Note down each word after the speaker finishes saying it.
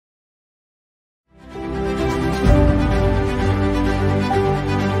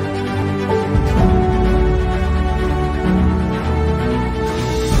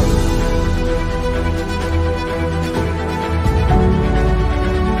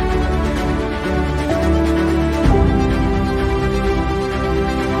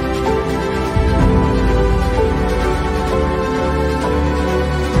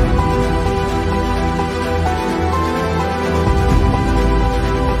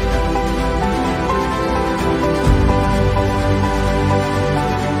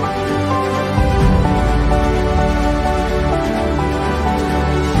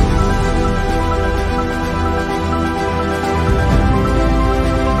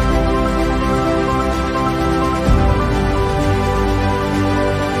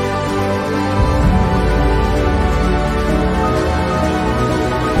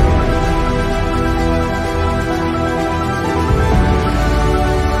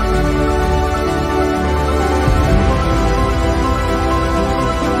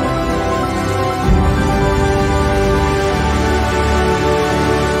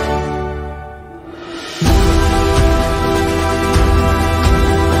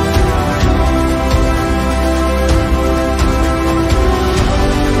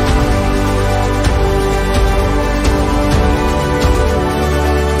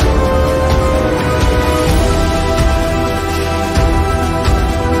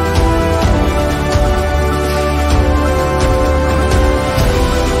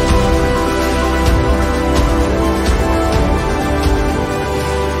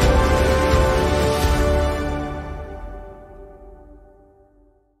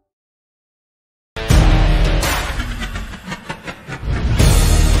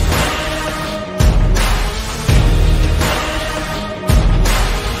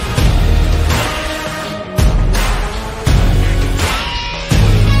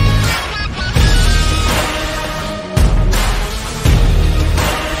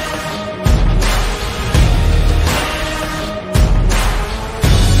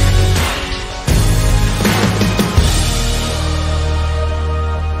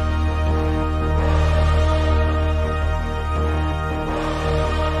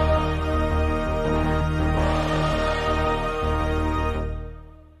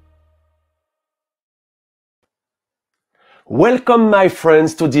Welcome, my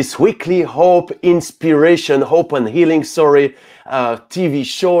friends, to this weekly Hope Inspiration, Hope and Healing, TV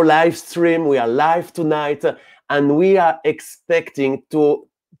show, live stream. We are live tonight, and we are expecting to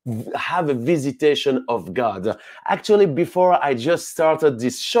have a visitation of God. Actually, before I just started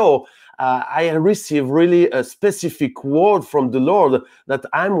this show, I received really a specific word from the Lord that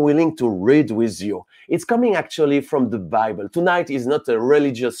I'm willing to read with you. It's coming actually from the Bible. Tonight is not a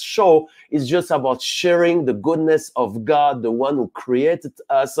religious show. It's just about sharing the goodness of God, the one who created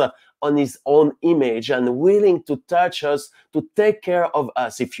us on his own image and willing to touch us, to take care of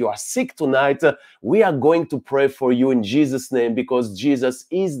us. If you are sick tonight, we are going to pray for you in Jesus' name, because Jesus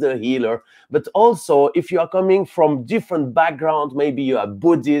is the healer. But also, if you are coming from different background, maybe you are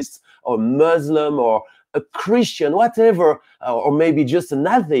Buddhist or Muslim or a Christian, whatever, or maybe just an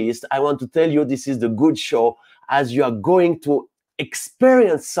atheist, I want to tell you this is the good show, as you are going to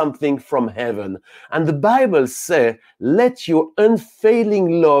experience something from heaven. And the Bible says, let your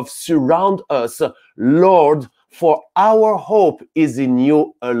unfailing love surround us, Lord, for our hope is in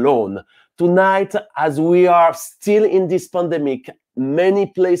you alone. Tonight, as we are still in this pandemic, many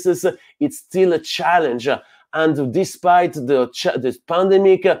places it's still a challenge. And despite the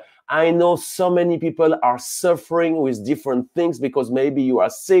pandemic, I know so many people are suffering with different things, because maybe you are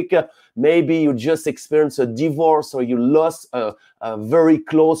sick, maybe you just experienced a divorce, or you lost a very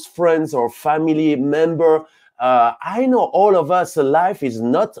close friend or family member. I know all of us, life is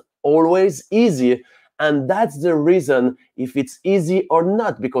not always easy. And that's the reason if it's easy or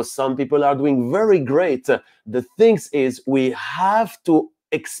not, because some people are doing very great. The thing is, we have to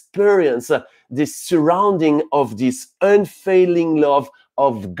experience this surrounding of this unfailing love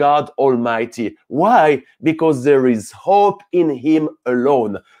of God Almighty. Why? Because there is hope in Him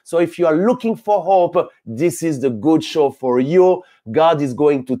alone. So if you are looking for hope, this is the good show for you. God is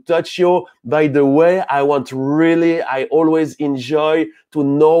going to touch you. By the way, I always enjoy to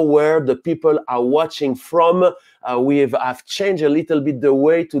know where the people are watching from. I've changed a little bit the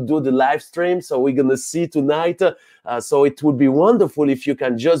way to do the live stream, so we're going to see tonight. So it would be wonderful if you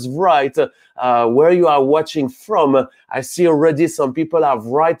can just write where you are watching from. I see already some people are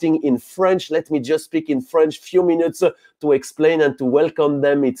writing in French. Let me just speak in French few minutes to explain and to welcome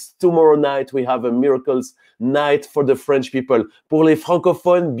them. It's tomorrow night. We have a miracles night for the French people. Pour les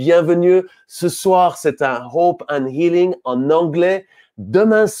francophones, bienvenue. Ce soir, c'est un Hope and Healing en anglais.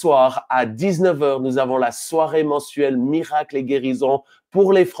 Demain soir, à 19h, nous avons la soirée mensuelle Miracles et Guérisons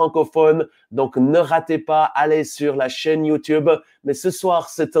pour les francophones. Donc, ne ratez pas, allez sur la chaîne YouTube. Mais ce soir,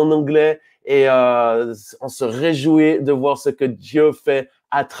 c'est en anglais et on se réjouit de voir ce que Dieu fait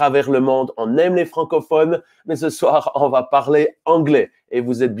à travers le monde. On aime les francophones, mais ce soir, on va parler anglais et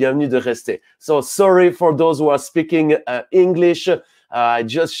vous êtes bienvenus de rester. So, sorry for those who are speaking English. I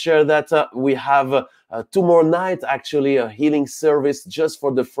just shared that we have tomorrow night, actually, a healing service just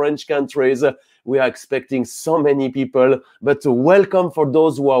for the French countries. We are expecting so many people, but welcome for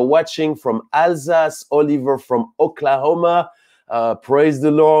those who are watching from Alsace, Oliver from Oklahoma. Praise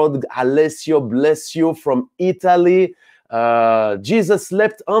the Lord. Alessio, bless you from Italy. Jesus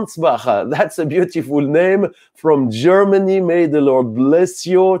left Ansbach. That's a beautiful name. From Germany, may the Lord bless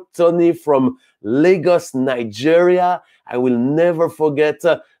you. Tony from Lagos, Nigeria. I will never forget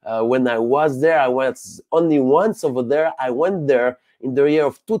when I was there. I was only once over there. I went there in the year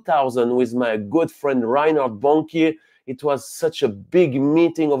of 2000 with my good friend Reinhard Bonnke. It was such a big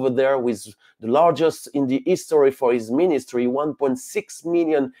meeting over there, with the largest in the history for his ministry, 1.6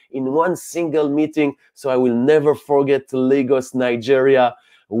 million in one single meeting. So I will never forget Lagos, Nigeria.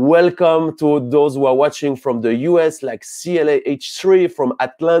 Welcome to those who are watching from the US, like CLAH3 from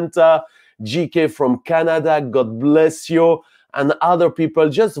Atlanta, GK from Canada, God bless you, and other people.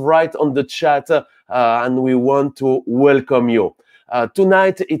 Just write on the chat and we want to welcome you.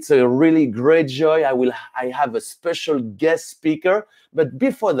 Tonight, it's a really great joy. I have a special guest speaker, but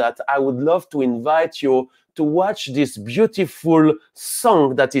before that, I would love to invite you to watch this beautiful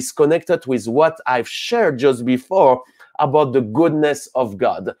song that is connected with what I've shared just before about the goodness of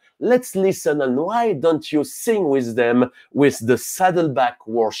God. Let's listen, and why don't you sing with them with the Saddleback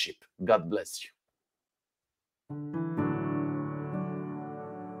worship? God bless you.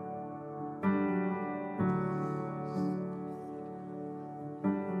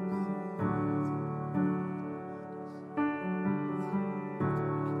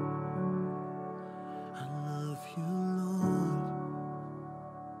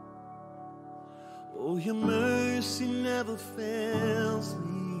 Oh, your mercy never fails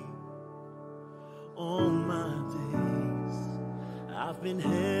me. All my days I've been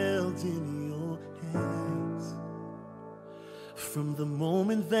held in your hands. From the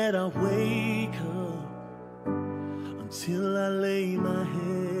moment that I wake up until lay my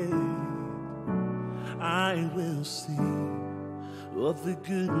head, I will sing of the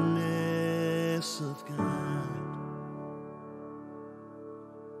goodness of God.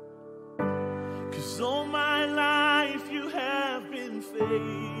 'Cause all my life you have been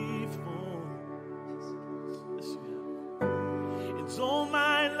faithful. Yes, you have. It's all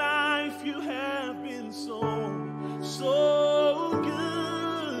my life you have been so good.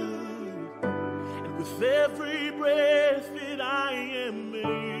 And with every breath that I am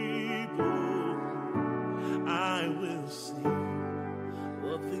able, I will sing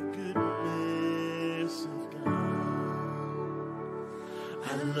of the goodness of God.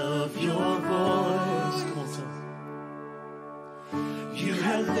 I love your voice. Come on, son. You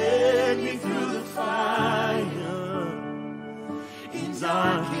have led me through the fire in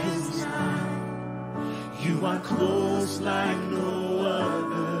darkest night. You are close like no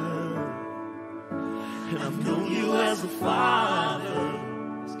other, and I've known you as a father.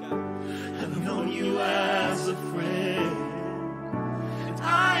 I've known you as a friend.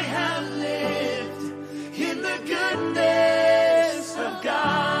 I have lived in the goodness of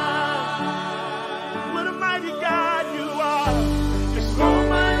God. What a mighty God you are. Yes, all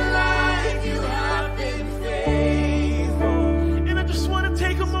my life you have been faithful. And I just want to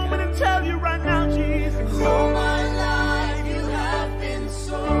take a moment and tell you right now, Jesus. All my life you have been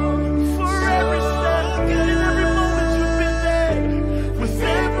so for every step and every moment you've been there. With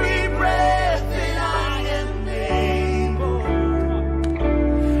every breath that I am able,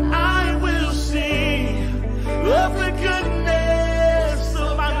 I will sing of the goodness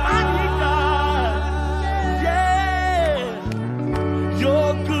of my mighty God. Yeah, your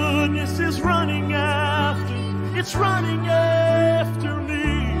goodness is running after, it's running after me.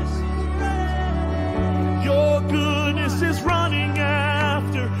 Your goodness is running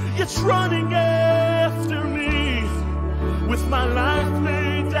after, it's running after me. With my life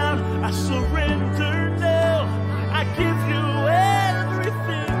laid down, I surrender now. I give you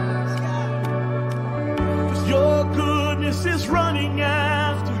everything. 'Cause your goodness is running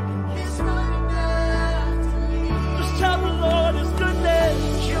after, it's running after me. Just tell the Lord His goodness.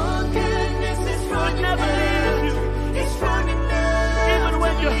 Your goodness is running after. Never leave you. It's running after. Even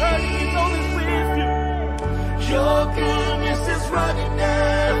when you're hurting, He's always with you. Your goodness is running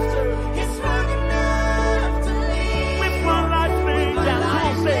after. It's running after me. With my life laid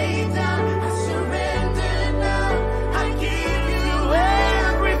down, I surrender now. I give you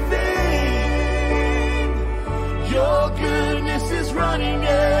everything. Your goodness is running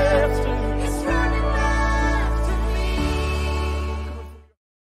after. It's running after me.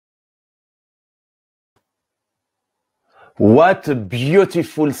 What a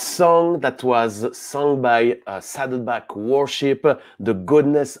beautiful song that was sung by Saddleback Worship, the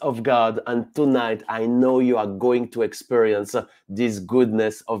goodness of God. And tonight, I know you are going to experience this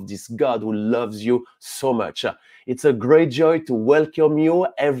goodness of this God who loves you so much. It's a great joy to welcome you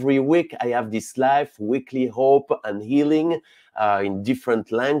every week. I have this live weekly hope and healing in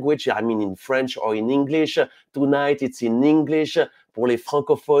different language. I mean, in French or in English. Tonight, it's in English. Pour les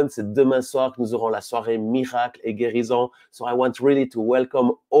francophones, c'est demain soir que nous aurons la soirée miracle et guérison. So I want really to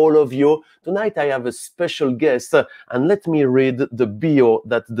welcome all of you. Tonight I have a special guest, and let me read the bio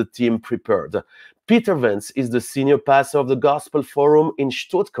that the team prepared. Peter Wenz is the senior pastor of the Gospel Forum in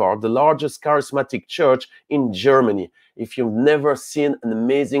Stuttgart, the largest charismatic church in Germany. If you've never seen an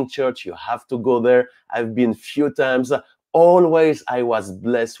amazing church, you have to go there. I've been few times. Always I was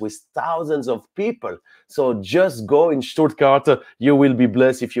blessed with thousands of people. So just go in Stuttgart. You will be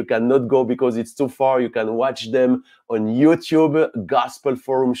blessed. If you cannot go because it's too far, you can watch them on YouTube, Gospel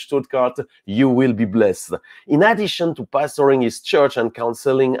Forum Stuttgart. You will be blessed. In addition to pastoring his church and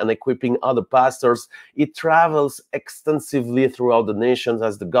counseling and equipping other pastors, he travels extensively throughout the nations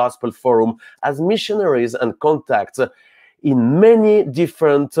as the Gospel Forum, as missionaries and contacts in many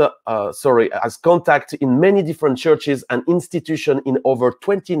different, as contact in many different churches and institutions in over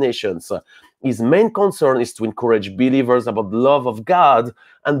 20 nations. His main concern is to encourage believers about the love of God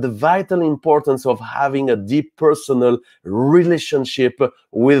and the vital importance of having a deep personal relationship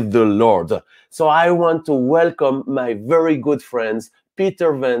with the Lord. So I want to welcome my very good friends,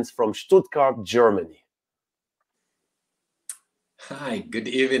 Peter Wenz from Stuttgart, Germany. Hi, good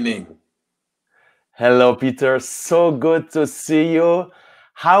evening. Hello, Peter. So good to see you.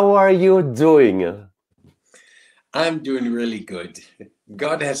 How are you doing? I'm doing really good.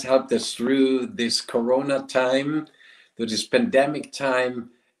 God has helped us through this Corona time, through this pandemic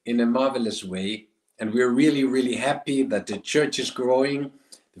time in a marvelous way. And we're really, really happy that the church is growing,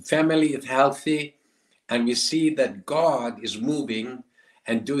 the family is healthy, and we see that God is moving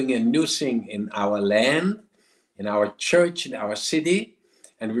and doing a new thing in our land, in our church, in our city,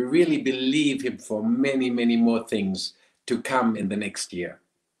 and we really believe him for many, many more things to come in the next year.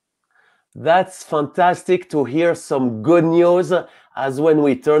 That's fantastic to hear some good news, as when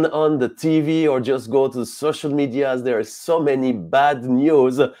we turn on the TV or just go to social media, there is so many bad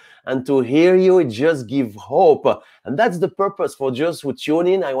news, and to hear you, it just gives hope. And that's the purpose for just who tune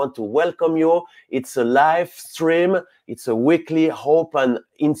in. I want to welcome you. It's a live stream. It's a weekly hope and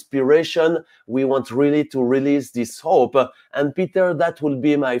inspiration. We want really to release this hope. And Peter, that will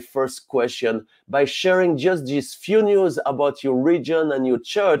be my first question. By sharing just these few news about your region and your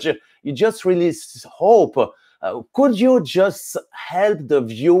church, you just release hope. Could you just help the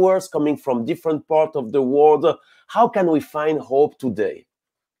viewers coming from different parts of the world? How can we find hope today?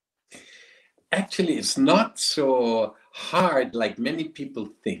 Actually, it's not so hard like many people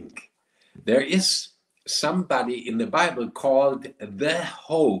think. There is somebody in the Bible called the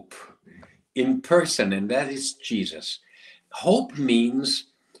Hope in person, and that is Jesus. Hope means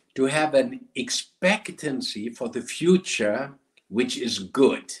to have an expectancy for the future, which is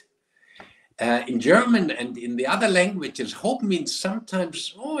good. In German and in the other languages, hope means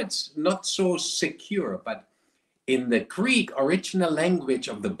sometimes, it's not so secure. But in the Greek original language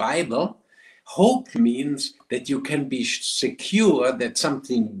of the Bible, hope means that you can be secure that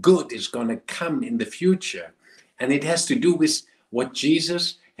something good is going to come in the future. And it has to do with what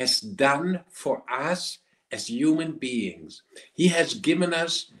Jesus has done for us as human beings. He has given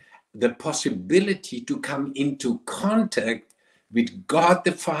us the possibility to come into contact with God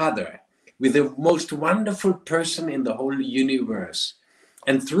the Father, with the most wonderful person in the whole universe.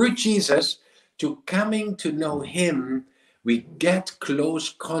 And through Jesus, to coming to know him, we get close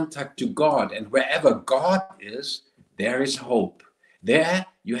contact to God. And wherever God is, there is hope. There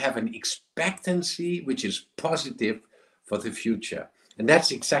you have an expectancy which is positive for the future. And that's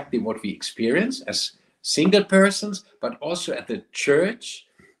exactly what we experience as single persons, but also at the church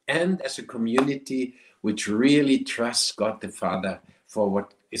and as a community which really trusts God the Father for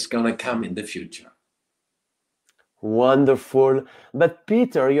what is going to come in the future. Wonderful. But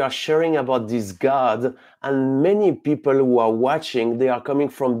Peter, you are sharing about this God, and many people who are watching, they are coming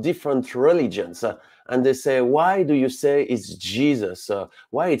from different religions. And they say, why do you say it's Jesus?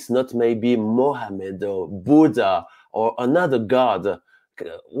 Why it's not maybe Mohammed or Buddha or another God?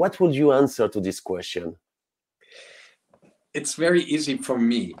 What would you answer to this question? It's very easy for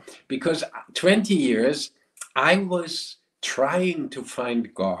me, because 20 years I was trying to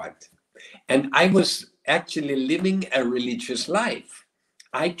find God, and I was actually living a religious life.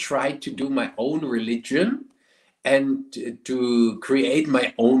 I tried to do my own religion and to create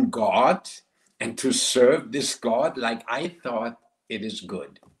my own God and to serve this God like I thought it is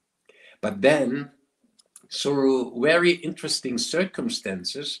good. But then, through very interesting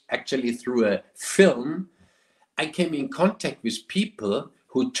circumstances, actually through a film, I came in contact with people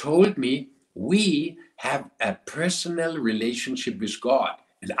who told me, we have a personal relationship with God.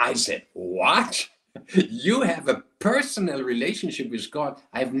 And I said, what? You have a personal relationship with God?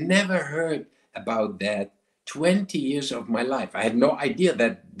 I've never heard about that 20 years of my life. I had no idea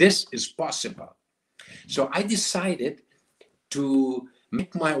that this is possible. So I decided to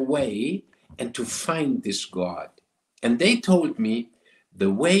make my way and to find this God. And they told me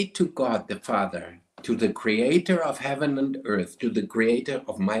the way to God the Father, to the creator of heaven and earth, to the creator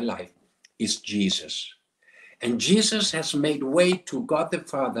of my life, is Jesus. And Jesus has made way to God the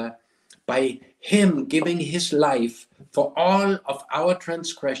Father by him giving his life for all of our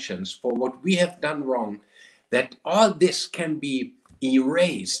transgressions, for what we have done wrong, that all this can be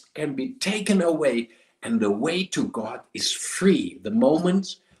erased, can be taken away, and the way to God is free the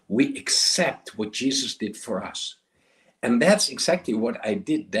moment we accept what Jesus did for us. And that's exactly what I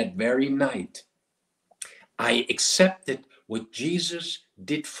did that very night. I accepted what Jesus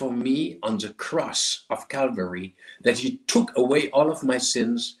did for me on the cross of Calvary, that he took away all of my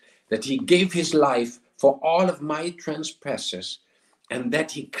sins, that he gave his life for all of my transgressions, and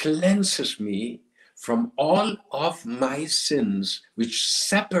that he cleanses me from all of my sins, which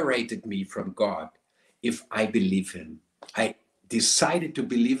separated me from God, if I believe him. I decided to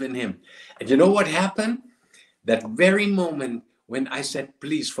believe in him. And you know what happened? That very moment when I said,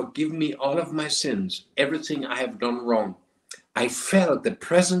 please forgive me all of my sins, everything I have done wrong, I felt the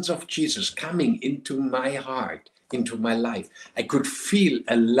presence of Jesus coming into my heart, into my life. I could feel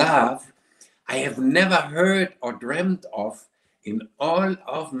a love I have never heard or dreamt of in all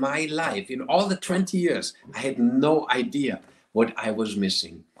of my life. In all the 20 years, I had no idea what I was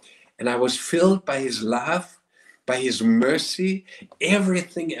missing. And I was filled by his love, by his mercy.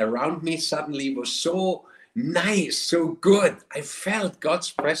 Everything around me suddenly was so nice, so good. I felt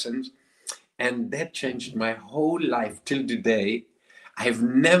God's presence. And that changed my whole life till today. I've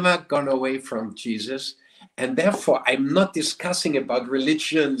never gone away from Jesus. And therefore, I'm not discussing about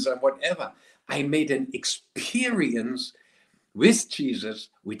religions or whatever. I made an experience with Jesus,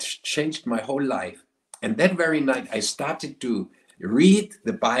 which changed my whole life. And that very night, I started to read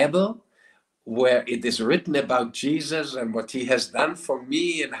the Bible, where it is written about Jesus and what he has done for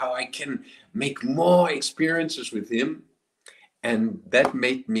me and how I can make more experiences with him. And that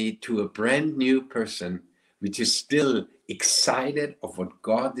made me to a brand new person, which is still excited of what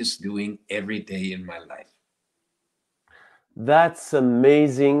God is doing every day in my life. That's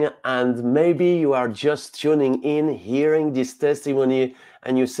amazing. And maybe you are just tuning in, hearing this testimony,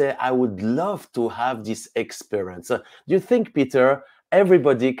 and you say, I would love to have this experience. Do you think, Peter,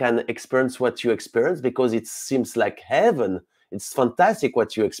 everybody can experience what you experience? Because it seems like heaven. It's fantastic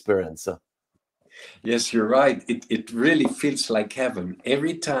what you experience. Yes, you're right. It really feels like heaven.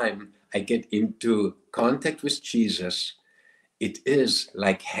 Every time I get into contact with Jesus, it is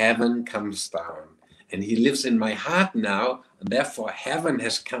like heaven comes down. And he lives in my heart now, and therefore heaven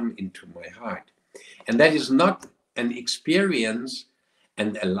has come into my heart. And that is not an experience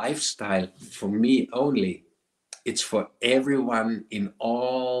and a lifestyle for me only. It's for everyone in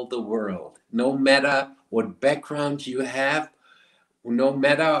all the world. No matter what background you have, no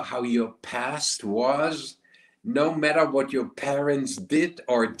matter how your past was, no matter what your parents did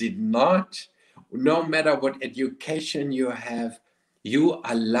or did not, no matter what education you have, you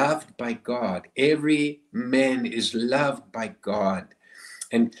are loved by God. Every man is loved by God.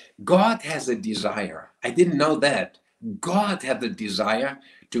 And God has a desire. I didn't know that. God had the desire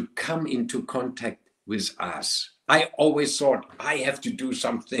to come into contact with us. I always thought I have to do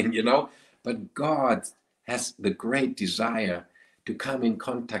something, but God has the great desire to come in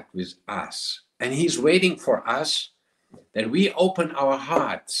contact with us. And he's waiting for us that we open our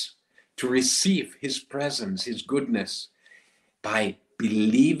hearts to receive his presence, his goodness, by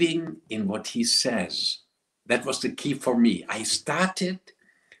believing in what he says. That was the key for me. I started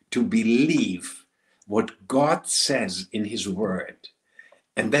to believe what God says in his word.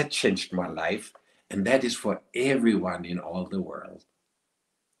 And that changed my life. And that is for everyone in all the world.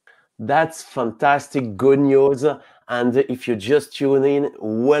 That's fantastic, good news. And if you just tune in,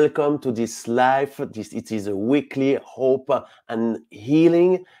 welcome to this live. It is a weekly hope and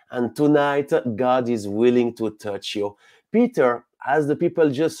healing. And tonight, God is willing to touch you. Peter, as the people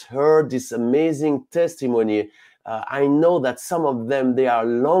just heard this amazing testimony, I know that some of them, they are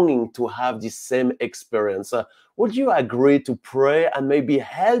longing to have this same experience. Would you agree to pray and maybe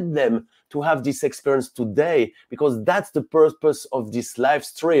help them to have this experience today? Because that's the purpose of this live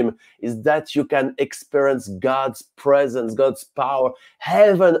stream, is that you can experience God's presence, God's power,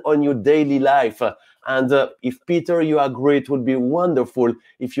 heaven on your daily life. And if Peter, you agree, it would be wonderful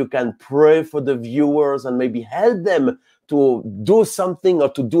if you can pray for the viewers and maybe help them to do something or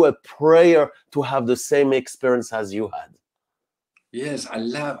to do a prayer to have the same experience as you had. Yes,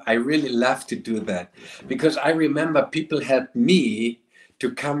 I really love to do that, because I remember people helped me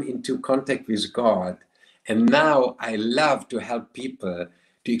to come into contact with God. And now I love to help people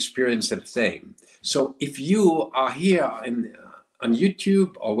to experience the same. So if you are here on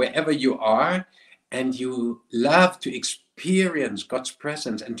YouTube or wherever you are, and you love to experience God's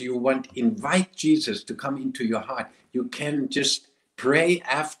presence and you want to invite Jesus to come into your heart, you can just pray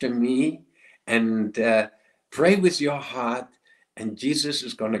after me and pray with your heart, and Jesus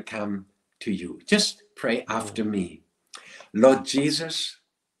is going to come to you. Just pray after me. Lord Jesus,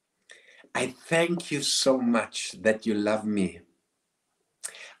 I thank you so much that you love me.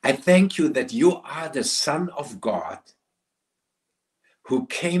 I thank you that you are the Son of God who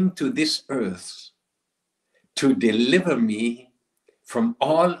came to this earth to deliver me from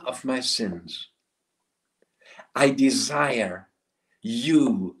all of my sins. I desire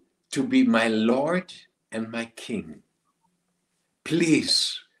you to be my Lord and my King.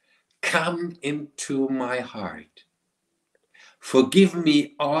 Please come into my heart. Forgive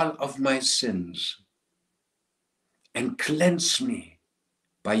me all of my sins and cleanse me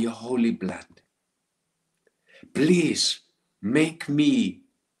by your holy blood. Please make me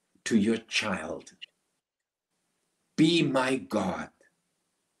to your child. Be my God.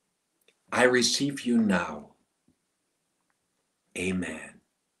 I receive you now. Amen.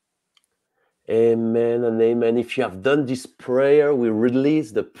 Amen and amen. If you have done this prayer, we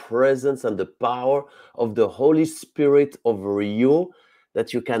release the presence and the power of the Holy Spirit over you,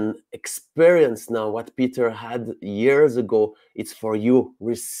 that you can experience now what Peter had years ago. It's for you.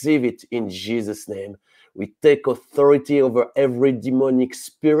 Receive it in Jesus' name. We take authority over every demonic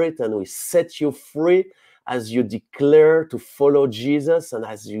spirit and we set you free. as you declare to follow Jesus and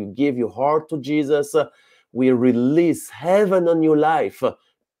as you give your heart to Jesus, we release heaven on your life,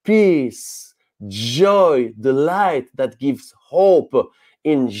 peace, joy, the light that gives hope.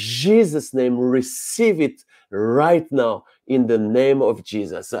 In Jesus' name, receive it right now in the name of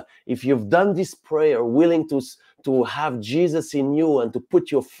Jesus. If you've done this prayer, willing to have Jesus in you and to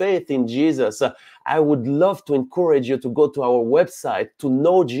put your faith in Jesus, I would love to encourage you to go to our website to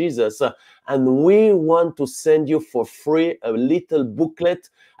know Jesus. And we want to send you for free a little booklet.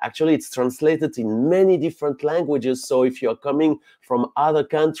 Actually, it's translated in many different languages. So if you're coming from other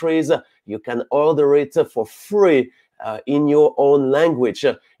countries, you can order it for free. In your own language.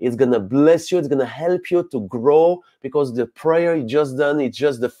 It's going to bless you. It's going to help you to grow, because the prayer you just done is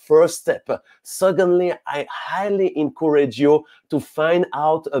just the first step. Secondly, I highly encourage you to find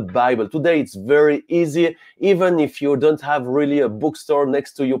out a Bible. Today, it's very easy. Even if you don't have really a bookstore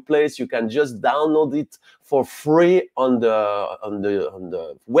next to your place, you can just download it for free on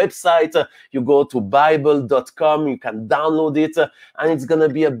the website. You go to bible.com, you can download it, and it's going to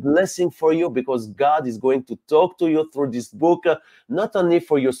be a blessing for you, because God is going to talk to you through this book, not only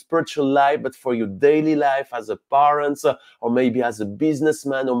for your spiritual life, but for your daily life as a parent, or maybe as a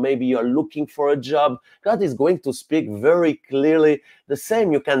businessman, or maybe you're looking for a job. God is going to speak very clearly. The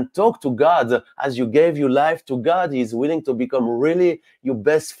same, you can talk to God as you gave your life to God. He's willing to become really your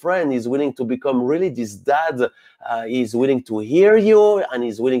best friend. He's willing to become really this dad. He's willing to hear you, and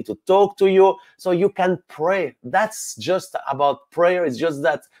he's willing to talk to you. So you can pray. That's just about prayer. It's just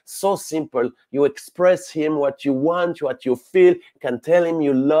that, so simple. You express him what you want, what you feel. You can tell him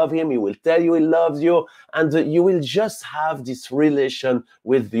you love him. He will tell you he loves you, and you will just have this relation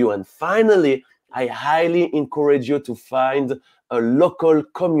with you. And finally, I highly encourage you to find a local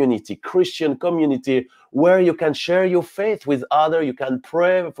community, Christian community, where you can share your faith with others, you can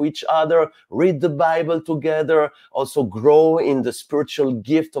pray for each other, read the Bible together, also grow in the spiritual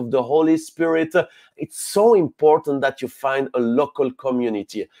gift of the Holy Spirit. It's so important that you find a local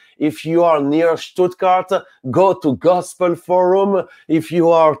community. If you are near Stuttgart, go to Gospel Forum. If you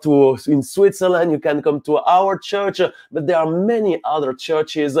are in Switzerland, you can come to our church, but there are many other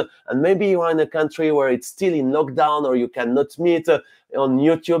churches, and maybe you are in a country where it's still in lockdown or you cannot meet. On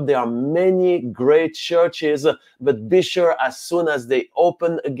YouTube, there are many great churches, but be sure as soon as they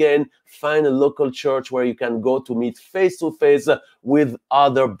open again, find a local church where you can go to meet face-to-face with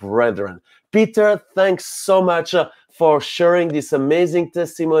other brethren. Peter, thanks so much for sharing this amazing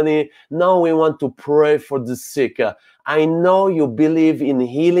testimony. Now we want to pray for the sick. I know you believe in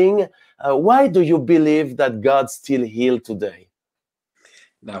healing. Why do you believe that God still heals today?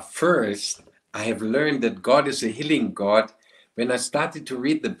 Now, first, I have learned that God is a healing God when I started to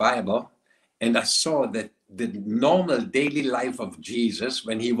read the Bible, and I saw that the normal daily life of Jesus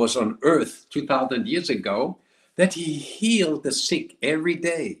when he was on earth 2,000 years ago, that he healed the sick every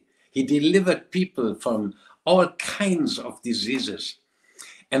day. He delivered people from all kinds of diseases.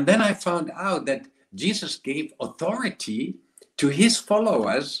 And then I found out that Jesus gave authority to his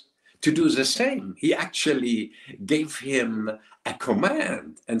followers to do the same. He actually gave him a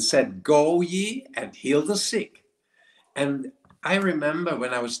command and said, "Go ye and heal the sick." And I remember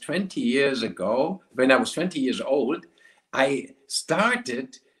when I was 20 years old, I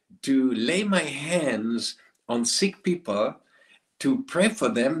started to lay my hands on sick people to pray for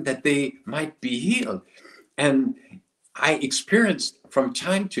them that they might be healed. And I experienced from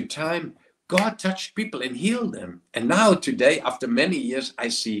time to time, God touched people and healed them. And now today, after many years, I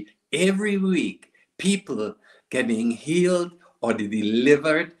see every week people getting healed or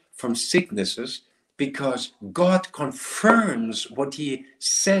delivered from sicknesses, because God confirms what he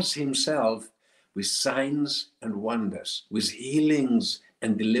says himself with signs and wonders, with healings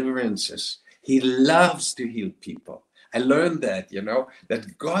and deliverances. He loves to heal people. I learned that,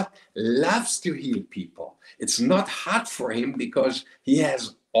 that God loves to heal people. It's not hard for him because he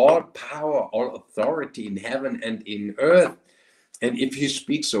has all power, all authority in heaven and in earth. And if he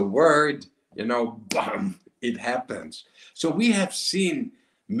speaks a word, bam, it happens. So we have seen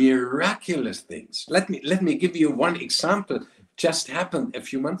miraculous things. Let me give you one example. Just happened a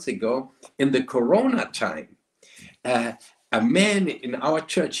few months ago in the Corona time. A man in our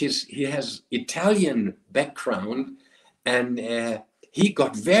church, he has Italian background, and he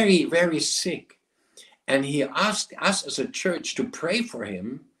got very, very sick. And he asked us as a church to pray for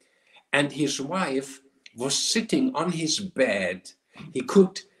him. And his wife was sitting on his bed. He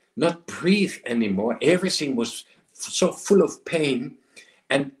could not breathe anymore. Everything was so full of pain.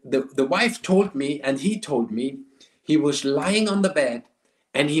 And the wife told me, and he told me, he was lying on the bed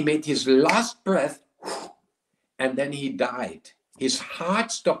and he made his last breath, and then he died. His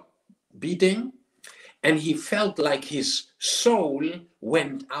heart stopped beating and he felt like his soul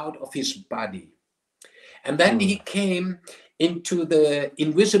went out of his body. And then he came into the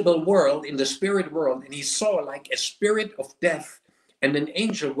invisible world, in the spirit world, and he saw like a spirit of death and an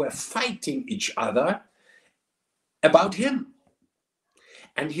angel were fighting each other about him.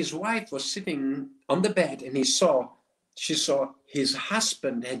 And his wife was sitting on the bed, and she saw his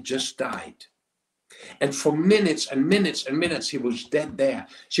husband had just died. And for minutes and minutes and minutes, he was dead there.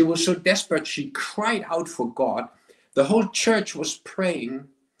 She was so desperate, she cried out for God. The whole church was praying.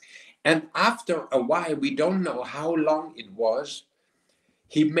 And after a while, we don't know how long it was,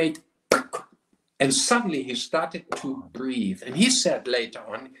 he made, and suddenly he started to breathe. And he said later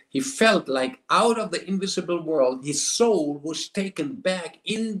on, he felt like out of the invisible world, his soul was taken back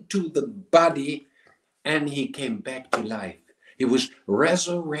into the body, and he came back to life. He was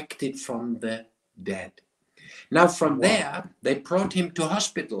resurrected from the dead. Now from there, they brought him to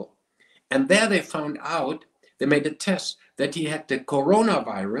hospital. And there they found out, they made a test, that he had the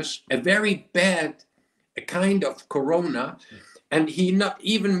coronavirus, a very bad kind of corona, and he not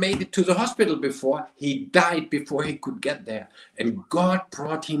even made it to the hospital before. He died before he could get there. And God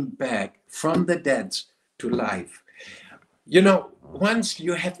brought him back from the dead to life. You know, once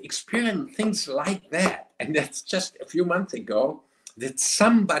you have experienced things like that, and that's just a few months ago, that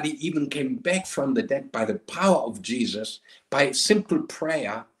somebody even came back from the dead by the power of Jesus, by simple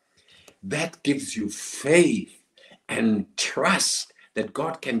prayer, that gives you faith and trust that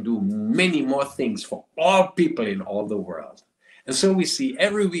God can do many more things for all people in all the world. And so we see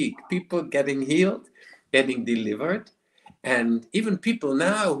every week people getting healed, getting delivered, and even people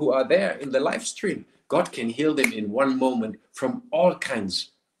now who are there in the live stream, God can heal them in one moment from all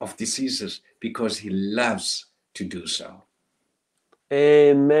kinds of diseases because he loves to do so.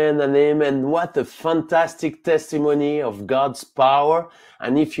 Amen and amen. What a fantastic testimony of God's power.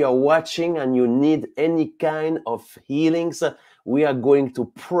 And if you're watching and you need any kind of healings, we are going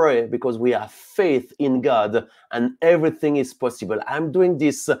to pray because we have faith in God and everything is possible. I'm doing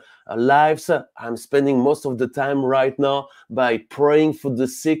this lives. I'm spending most of the time right now by praying for the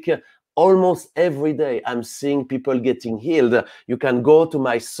sick. Almost every day, I'm seeing people getting healed. You can go to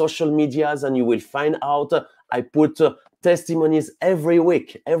my social medias and you will find out. I put testimonies every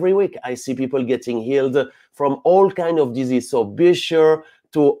week. Every week, I see people getting healed from all kinds of disease. So be sure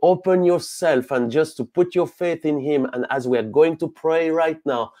to open yourself and just to put your faith in him. And as we are going to pray right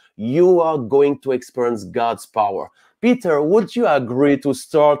now, you are going to experience God's power. Peter, would you agree to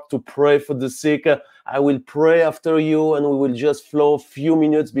start to pray for the sick? I will pray after you and we will just flow a few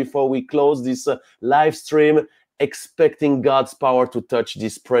minutes before we close this live stream, expecting God's power to touch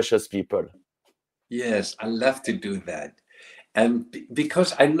these precious people. Yes, I love to do that. And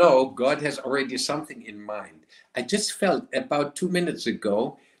because I know God has already something in mind. I just felt about 2 minutes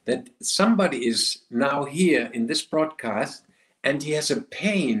ago that somebody is now here in this broadcast and he has a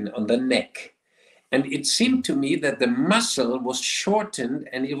pain on the neck. And it seemed to me that the muscle was shortened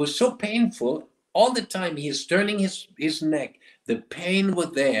and it was so painful. All the time he is turning his neck, the pain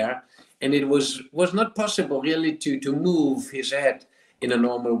was there, and it was not possible really to move his head in a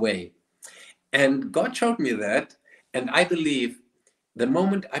normal way. And God showed me that, and I believe the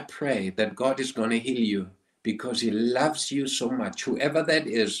moment I pray that God is going to heal you because he loves you so much, whoever that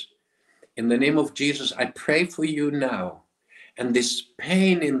is, in the name of Jesus, I pray for you now. And this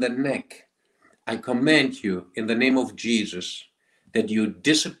pain in the neck, I command you in the name of Jesus that you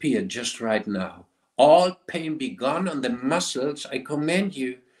disappear just right now. All pain be gone on the muscles. I command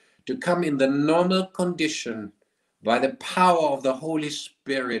you to come in the normal condition by the power of the Holy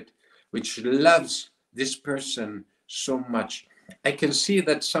Spirit, which loves this person so much. I can see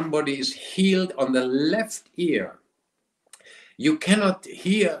that somebody is healed on the left ear. You cannot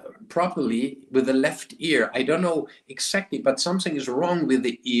hear properly with the left ear. I don't know exactly, but something is wrong with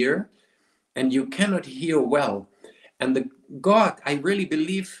the ear and you cannot hear well. And God, I really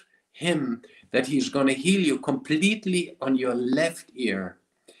believe him that he's going to heal you completely on your left ear.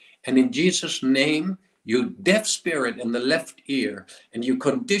 And in Jesus' name, you deaf spirit in the left ear and you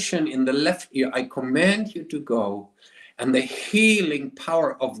condition in the left ear, I command you to go, and the healing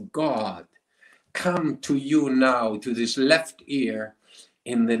power of God come to you now, to this left ear,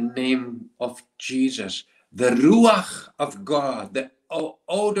 in the name of Jesus. The Ruach of God, the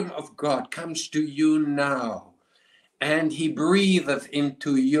odor of God comes to you now, and he breatheth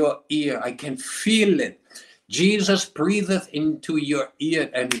into your ear. I can feel it. Jesus breatheth into your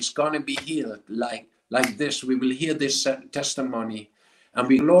ear, and it's going to be healed like this. We will hear this testimony, and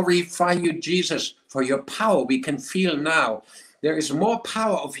we glorify you, Jesus, for your power. We can feel now. There is more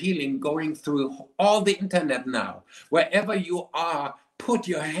power of healing going through all the internet now. Wherever you are, put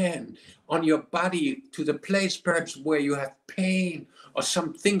your hand on your body to the place perhaps where you have pain or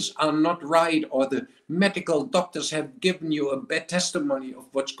some things are not right, or the medical doctors have given you a bad testimony of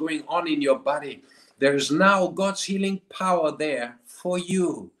what's going on in your body, there is now God's healing power there for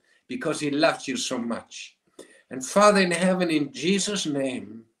you because he loves you so much. And Father in heaven, in Jesus'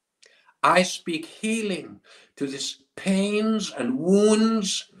 name, I speak healing to these pains and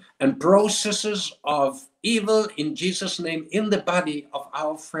wounds and processes of evil in Jesus' name in the body of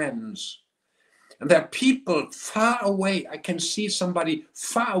our friends. And there are people far away. I can see somebody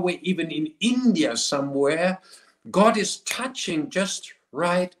far away, even in India somewhere. God is touching just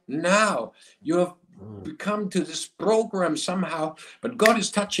right now. You have come to this program somehow, but God is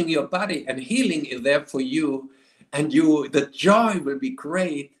touching your body and healing is there for you. And the joy will be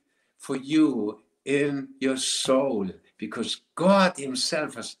great for you in your soul, because God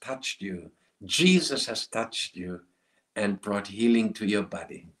himself has touched you. Jesus has touched you and brought healing to your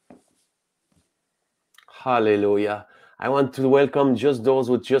body. Hallelujah. I want to welcome just those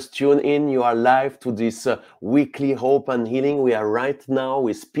who just tune in. You are live to this weekly Hope and Healing. We are right now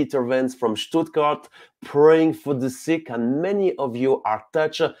with Peter Wenz from Stuttgart, praying for the sick, and many of you are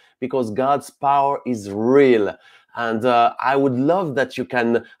touched because God's power is real. And I would love that you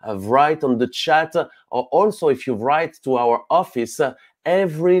can write on the chat, or also if you write to our office,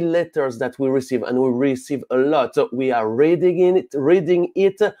 every letters that we receive, and we receive a lot, we are reading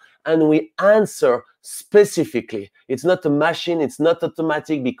it, and we answer specifically. It's not a machine, it's not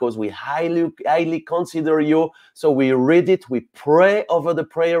automatic, because we highly consider you. So we read it, we pray over the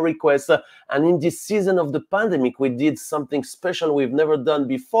prayer requests. And in this season of the pandemic, we did something special we've never done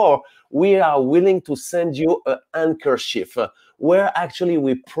before. We are willing to send you an handkerchief where actually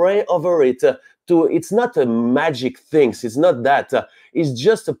we pray over it. It's not a magic thing. It's not that. It's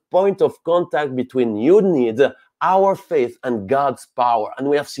just a point of contact between your need, our faith, and God's power. And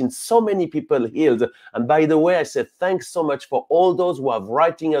we have seen so many people healed. And by the way, I said thanks so much for all those who are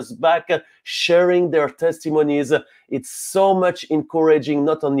writing us back, sharing their testimonies. It's so much encouraging,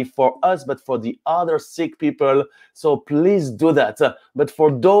 not only for us, but for the other sick people. So please do that. But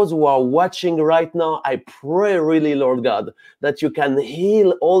for those who are watching right now, I pray really, Lord God, that you can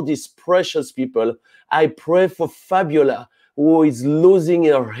heal all these precious people. I pray for Fabiola, who is losing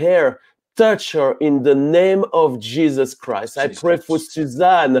her hair. Touch her in the name of Jesus Christ. I pray for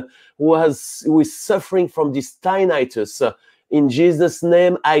Suzanne, who is suffering from this tinnitus. In Jesus'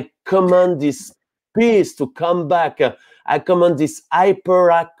 name, I command this peace to come back. I command this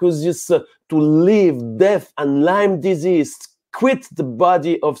hyperacusis to leave, death and Lyme disease. Quit the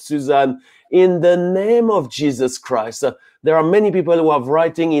body of Suzanne in the name of Jesus Christ. There are many people who are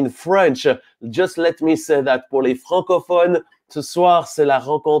writing in French. Just let me say that pour les francophones, ce soir, c'est la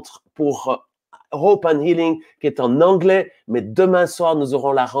rencontre pour Hope and Healing qui est en anglais, mais demain soir, nous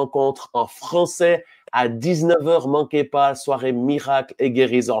aurons la rencontre en français à 19h. Manquez pas, soirée miracle et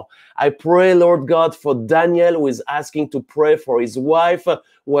guérison. I pray, Lord God, for Daniel, who is asking to pray for his wife,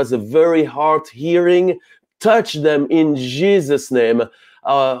 who has a very hard hearing. Touch them in Jesus' name.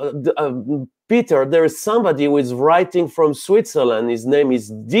 Peter, there is somebody who is writing from Switzerland. His name is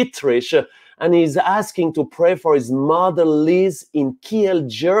Dietrich, and he's asking to pray for his mother, Liz, in Kiel,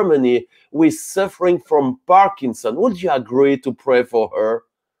 Germany, who is suffering from Parkinson. Would you agree to pray for her?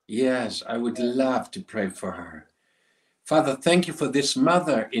 Yes, I would love to pray for her. Father, thank you for this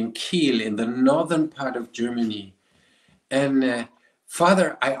mother in Kiel, in the northern part of Germany. And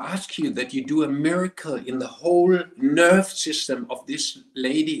Father, I ask you that you do a miracle in the whole nerve system of this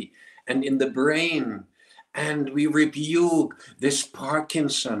lady and in the brain. And we rebuke this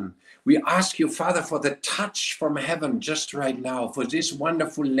Parkinson. We ask you, Father, for the touch from heaven just right now for this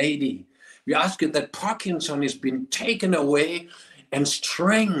wonderful lady. We ask you that Parkinson has been taken away and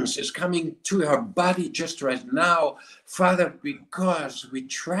strength is coming to her body just right now, Father, because we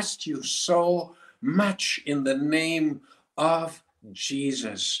trust you so much in the name of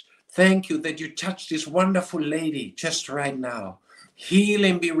Jesus. Thank you that you touched this wonderful lady just right now.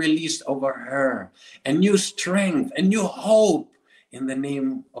 Healing be released over her, and new strength and new hope in the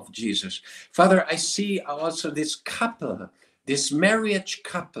name of Jesus. Father, I see also this couple, this marriage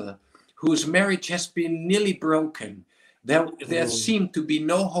couple, whose marriage has been nearly broken. There seemed to be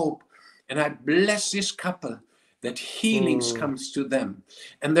no hope. And I bless this couple that healings comes to them.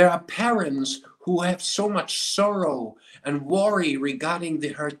 And there are parents who have so much sorrow and worry regarding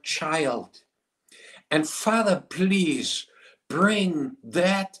her child. And Father, please bring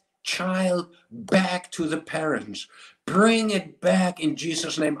that child back to the parents. Bring it back in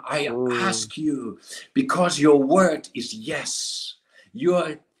Jesus' name. I ask you, because your word is yes.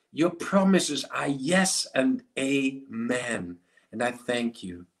 Your promises are yes and amen. and I thank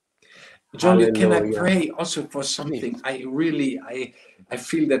you. Jean-Luc, can I Hallelujah. pray also for something? I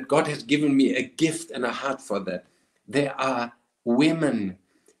feel that God has given me a gift and a heart for that. There are women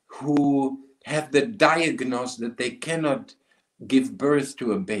who have the diagnosis that they cannot give birth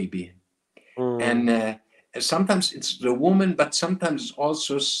to a baby. And sometimes it's the woman, but sometimes it's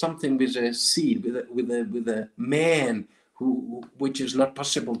also something with a seed, with a man which is not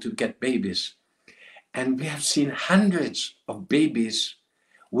possible to get babies. And we have seen hundreds of babies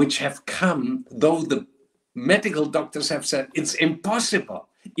which have come, though the medical doctors have said it's impossible,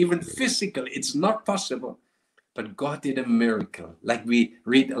 even physically, it's not possible. But God did a miracle, like we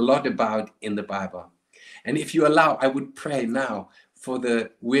read a lot about in the Bible. And if you allow, I would pray now for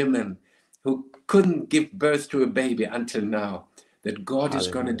the women who couldn't give birth to a baby until now, that God is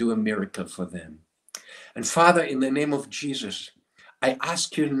going to do a miracle for them. And Father, in the name of Jesus, I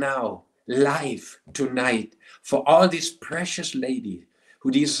ask you now, live tonight, for all these precious ladies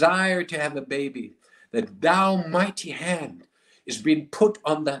who desire to have a baby, that thou mighty hand is being put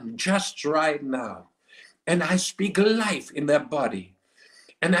on them just right now. And I speak life in their body.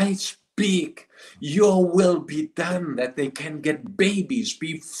 And I speak, your will be done, that they can get babies,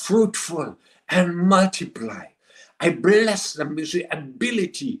 be fruitful and multiply. I bless them with the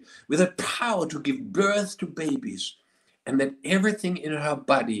ability, with the power to give birth to babies. And that everything in her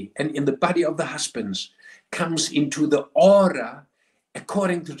body and in the body of the husbands comes into the order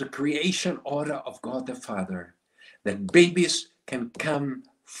according to the creation order of God the Father, that babies can come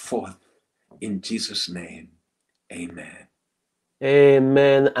forth in Jesus' name. Amen.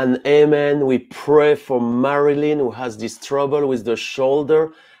 Amen and amen. We pray for Marilyn, who has this trouble with the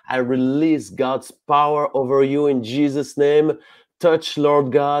shoulder. I release God's power over you in Jesus' name. Touch,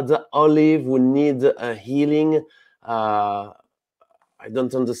 Lord God, Olive, who need a healing. I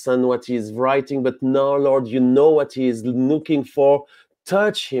don't understand what he is writing, but now, Lord, you know what he is looking for.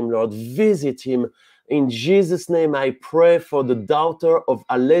 Touch him, Lord. Visit him. In Jesus' name, I pray for the daughter of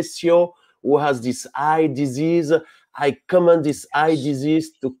Alessio, who has this eye disease. I command this eye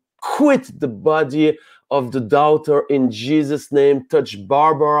disease to quit the body of the daughter in Jesus' name. Touch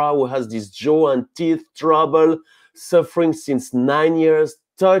Barbara, who has this jaw and teeth trouble, suffering since 9 years.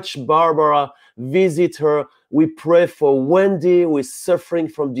 Touch Barbara, visit her. We pray for Wendy, who is suffering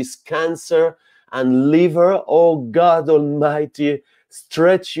from this cancer and liver. Oh God Almighty,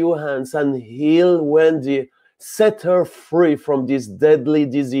 stretch your hands and heal Wendy. Set her free from this deadly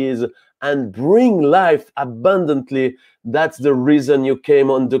disease and bring life abundantly. That's the reason you came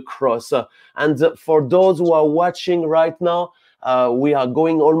on the cross. And for those who are watching right now, we are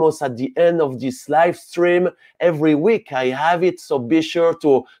going almost at the end of this live stream. Every week I have it, so be sure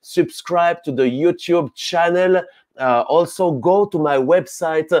to subscribe to the YouTube channel. Also go to my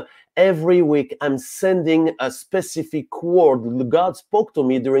website. Every week I'm sending a specific word. God spoke to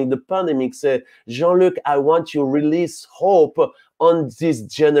me during the pandemic, said, Jean-Luc, I want you to release hope on this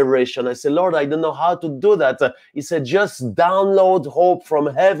generation. I said, Lord, I don't know how to do that. He said, just download hope from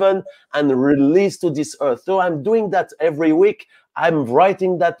heaven and release to this earth. So I'm doing that every week. I'm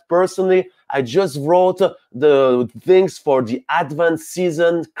writing that personally. I just wrote the things for the Advent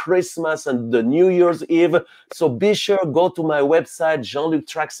season, Christmas, and the New Year's Eve. So be sure, go to my website,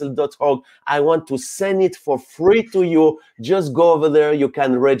 jeanluctrachsel.org. I want to send it for free to you. Just go over there. You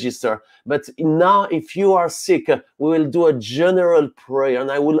can register. But now, if you are sick, we will do a general prayer.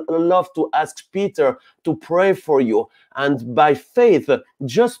 And I would love to ask Peter to pray for you. And by faith,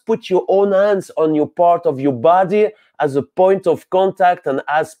 just put your own hands on your part of your body as a point of contact. And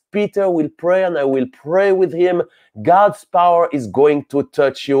as Peter will pray, and I will pray with him, God's power is going to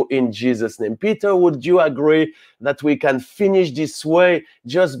touch you in Jesus' name. Peter, would you agree that we can finish this way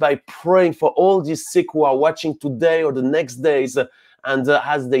just by praying for all these sick who are watching today or the next days? And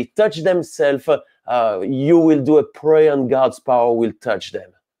as they touch themselves, you will do a prayer and God's power will touch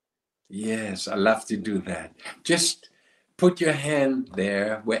them. Yes, I love to do that. Just put your hand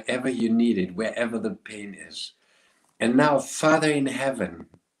there wherever you need it, wherever the pain is. And now, Father in heaven,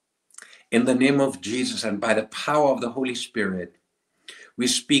 in the name of Jesus and by the power of the Holy Spirit, we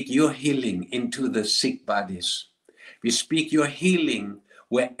speak your healing into the sick bodies. We speak your healing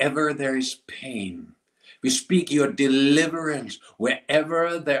wherever there is pain. We speak your deliverance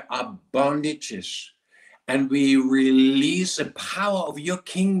wherever there are bondages. And we release the power of your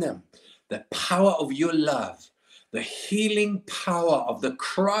kingdom, the power of your love, the healing power of the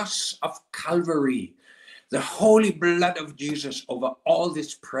cross of Calvary, the holy blood of Jesus over all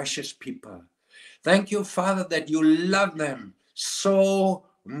these precious people. Thank you, Father, that you love them so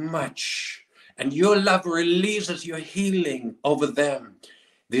much. And your love releases your healing over them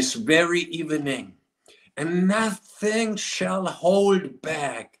this very evening. and nothing shall hold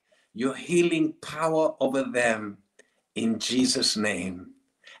back your healing power over them in Jesus' name.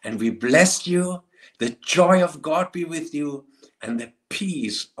 And we bless you. The joy of God be with you, and the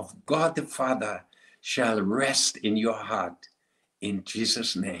peace of God the Father shall rest in your heart. In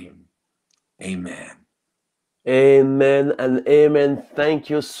Jesus' name, amen. Amen and amen. Thank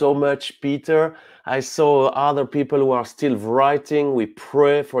you so much, Peter. I saw other people who are still writing. We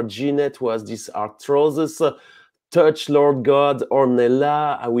pray for Jeanette, who has this arthrosis. Touch, Lord God,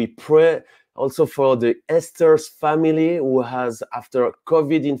 Ornella. We pray also for the Esther's family who has, after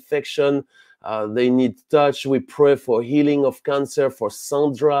COVID infection, they need touch. We pray for healing of cancer for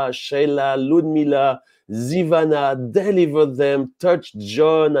Sandra, Sheila, Ludmila, Zivana. Deliver them. Touch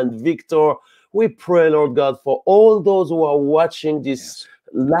John and Victor. We pray, Lord God, for all those who are watching this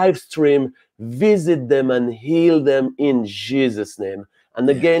live stream. Visit them and heal them in Jesus' name. And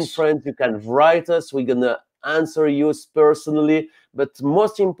again, friends, you can write us. We're going to answer you personally. But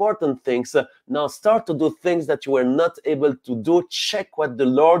most important things, now start to do things that you were not able to do. Check what the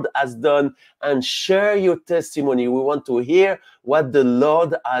Lord has done and share your testimony. We want to hear what the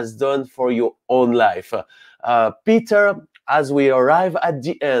Lord has done for your own life. Peter, as we arrive at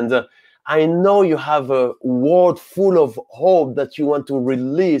the end, I know you have a word full of hope that you want to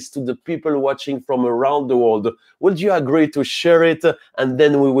release to the people watching from around the world. Would you agree to share it? And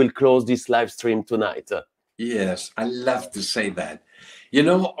then we will close this live stream tonight. Yes, I love to say that. You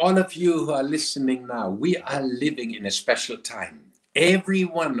know, all of you who are listening now, we are living in a special time.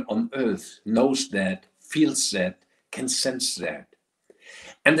 Everyone on earth knows that, feels that, can sense that.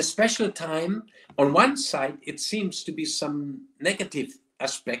 And the special time, on one side, it seems to be some negative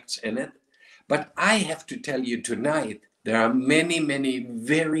aspects in it. But I have to tell you tonight, there are many, many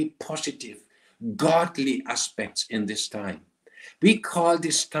very positive, godly aspects in this time. We call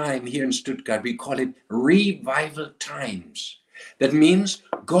this time here in Stuttgart, we call it revival times. That means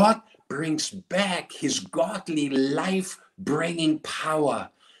God brings back his godly life-bringing power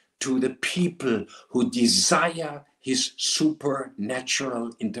to the people who desire his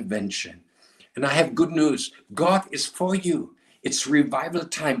supernatural intervention. And I have good news. God is for you. It's revival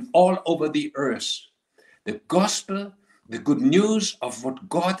time all over the earth. The gospel, the good news of what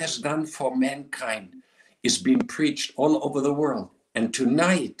God has done for mankind is being preached all over the world. And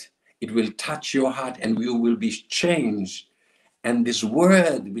tonight it will touch your heart and you will be changed. And this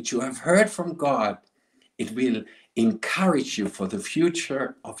word which you have heard from God, it will encourage you for the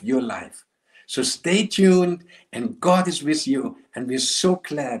future of your life. So stay tuned, and God is with you. And we're so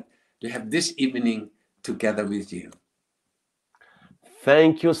glad to have this evening together with you.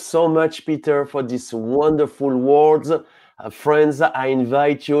 Thank you so much, Peter, for these wonderful words. Friends, I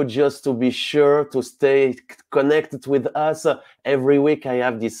invite you just to be sure to stay connected with us. Every week I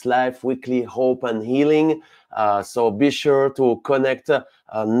have this live weekly hope and healing. So be sure to connect.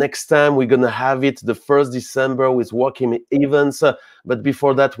 Next time we're going to have it the 1st December with Walking Events. But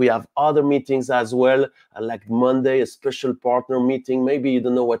before that, we have other meetings as well, like Monday, a special partner meeting. Maybe you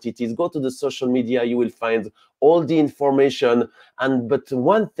don't know what it is. Go to the social media. You will find all the information. But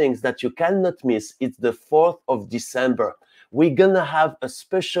one thing that you cannot miss is the 4th of December. We're going to have a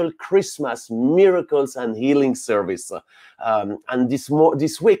special Christmas miracles and healing service. And this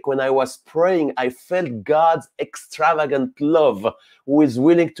week, when I was praying, I felt God's extravagant love, who is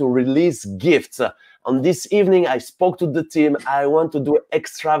willing to release gifts. On this evening, I spoke to the team. I want to do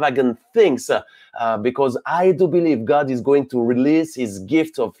extravagant things because I do believe God is going to release his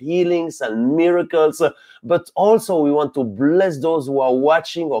gift of healings and miracles. But also, we want to bless those who are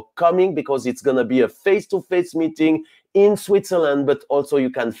watching or coming, because it's going to be a face-to-face meeting in Switzerland, but also you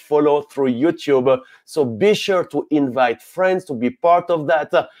can follow through YouTube. So be sure to invite friends to be part of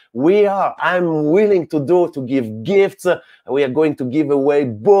that. I'm willing to give gifts. We are going to give away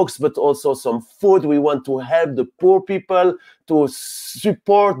books, but also some food. We want to help the poor people, to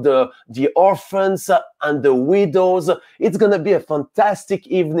support the orphans and the widows. It's going to be a fantastic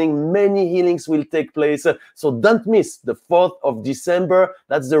evening. Many healings will take place. So don't miss the 4th of December.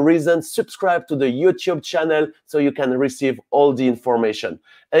 That's the reason. Subscribe to the YouTube channel so you can receive all the information.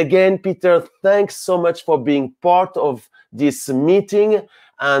 Again, Peter, thanks so much for being part of this meeting.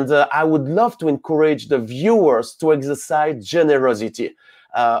 And I would love to encourage the viewers to exercise generosity.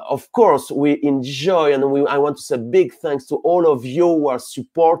 Of course, we enjoy, and I want to say big thanks to all of you who are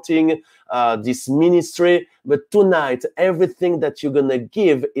supporting this ministry. But tonight, everything that you're going to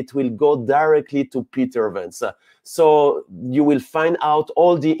give, it will go directly to Peter Wenz. So you will find out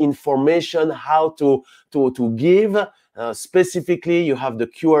all the information how to give. Specifically, you have the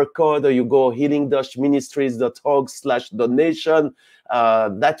QR code, or you go healing-ministries.org/donation.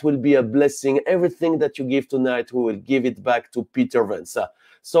 that will be a blessing. Everything that you give tonight, we will give it back to Peter Wenz.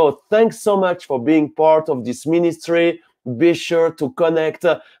 So thanks so much for being part of this ministry. Be sure to connect,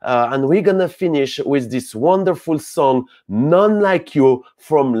 and we're gonna finish with this wonderful song, None Like You,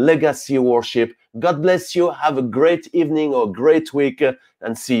 from Legacy Worship. God bless you. Have a great evening or great week,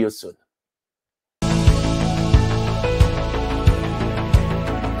 and see you soon.